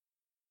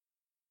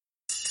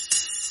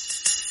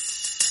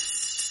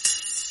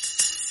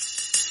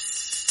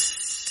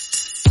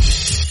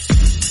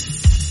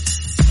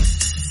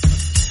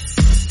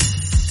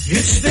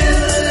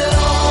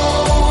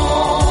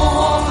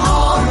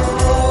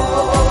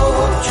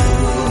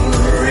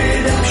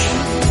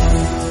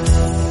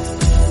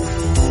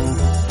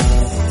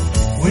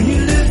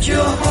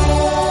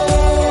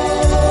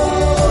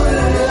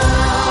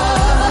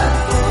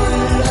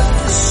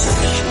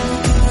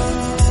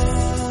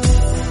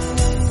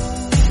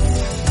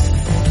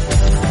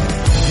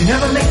You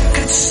never make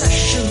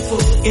concession for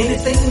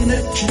anything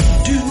that you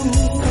do.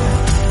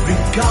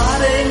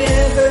 Regarding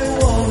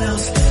everyone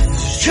else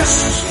as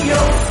just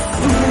your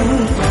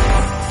fool.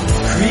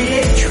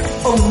 Create your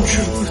own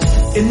truth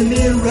in the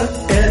mirror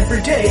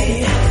every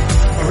day.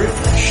 A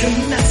reflection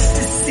that's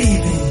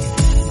deceiving,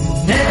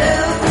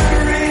 never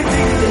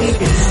revealing.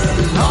 It's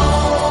a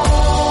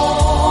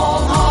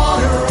long,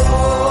 hard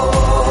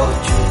road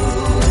to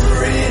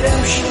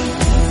redemption.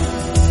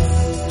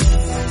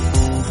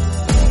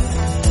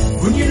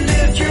 When you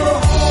lived your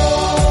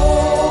whole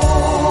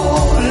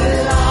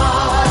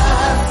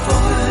life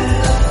full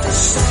of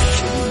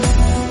deception,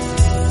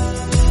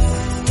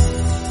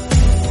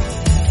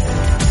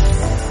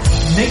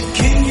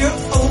 making your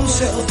own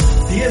self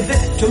be a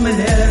victim in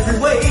every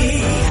way,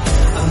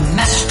 a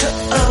master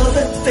of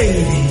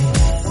evading,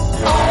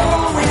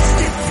 always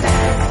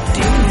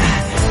deflecting,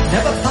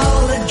 never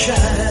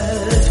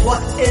apologize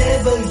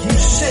whatever you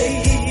say.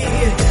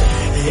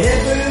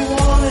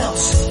 Everyone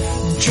else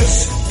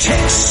just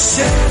takes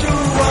it the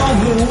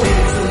wrong way.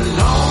 It's a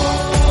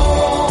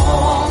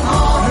long,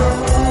 hard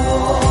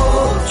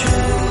road to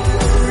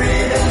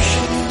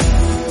redemption.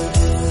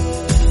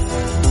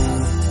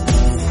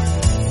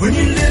 When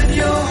you live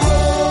your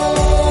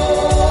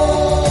whole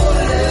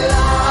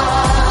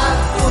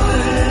life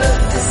full of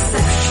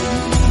deception.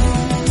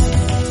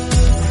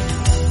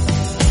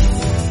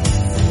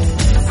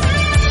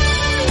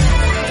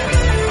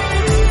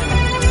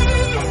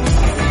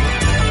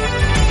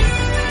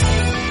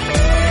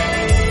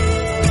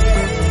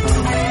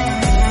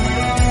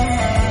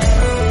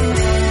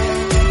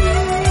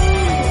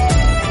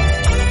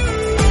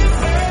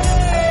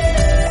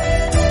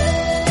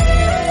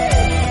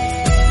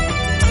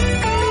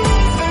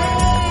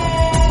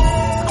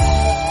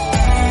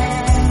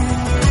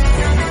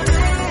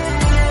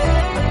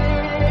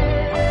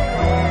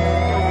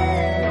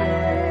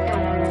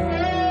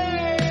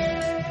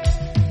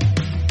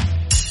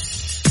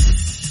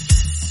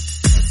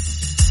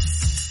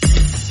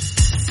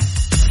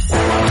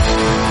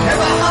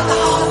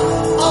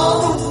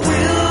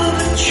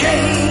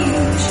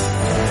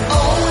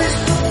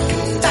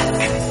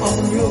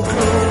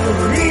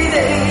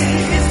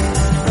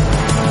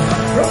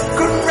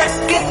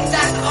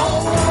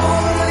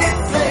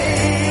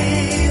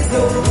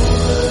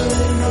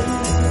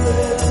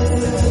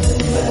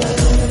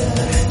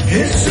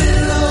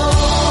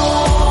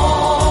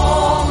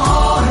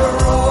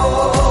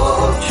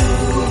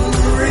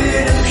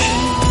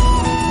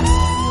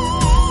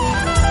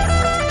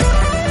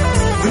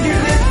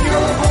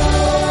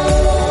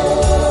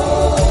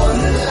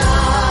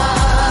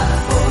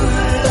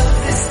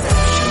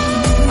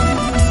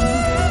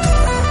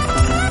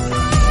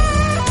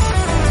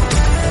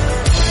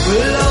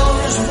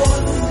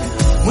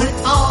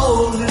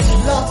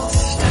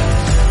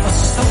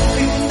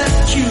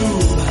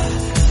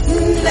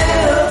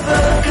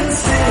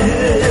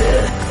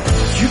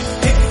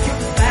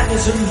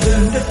 And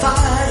learn to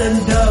fight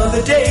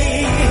another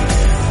day,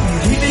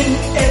 leaving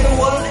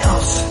everyone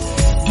else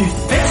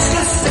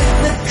defenseless in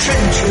the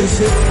trenches.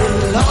 It's